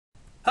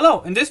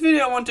Hello, in this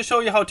video I want to show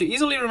you how to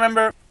easily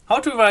remember how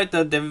to write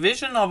the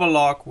division of a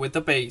log with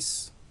the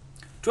base.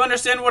 To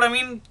understand what I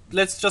mean,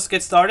 let's just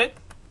get started.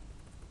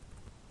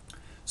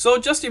 So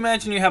just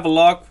imagine you have a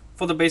log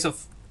for the base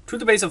of to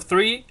the base of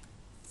 3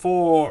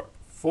 for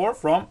 4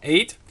 from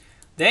 8.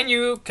 Then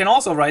you can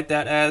also write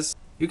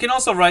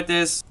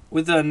this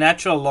with the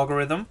natural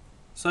logarithm.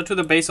 So to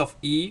the base of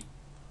e,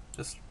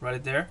 just write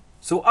it there.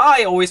 So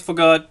I always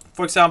forgot,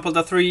 for example,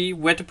 the 3,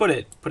 where to put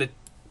it. Put it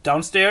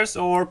downstairs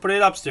or put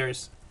it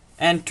upstairs.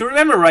 And to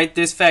remember right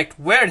this fact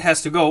where it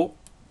has to go,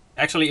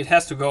 actually it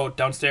has to go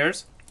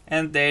downstairs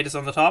and the 8 is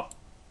on the top.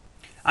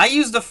 I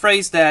use the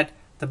phrase that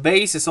the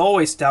base is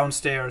always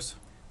downstairs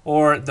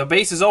or the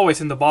base is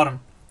always in the bottom.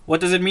 What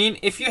does it mean?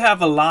 If you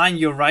have a line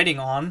you're writing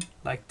on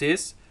like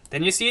this,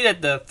 then you see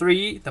that the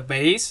 3, the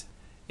base,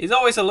 is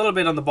always a little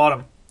bit on the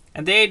bottom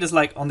and the 8 is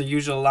like on the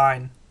usual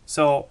line.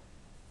 So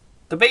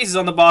the base is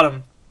on the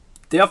bottom,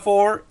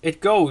 therefore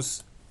it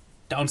goes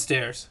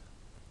downstairs.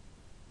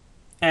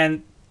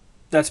 And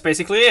that's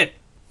basically it.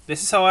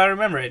 This is how I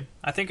remember it.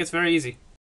 I think it's very easy.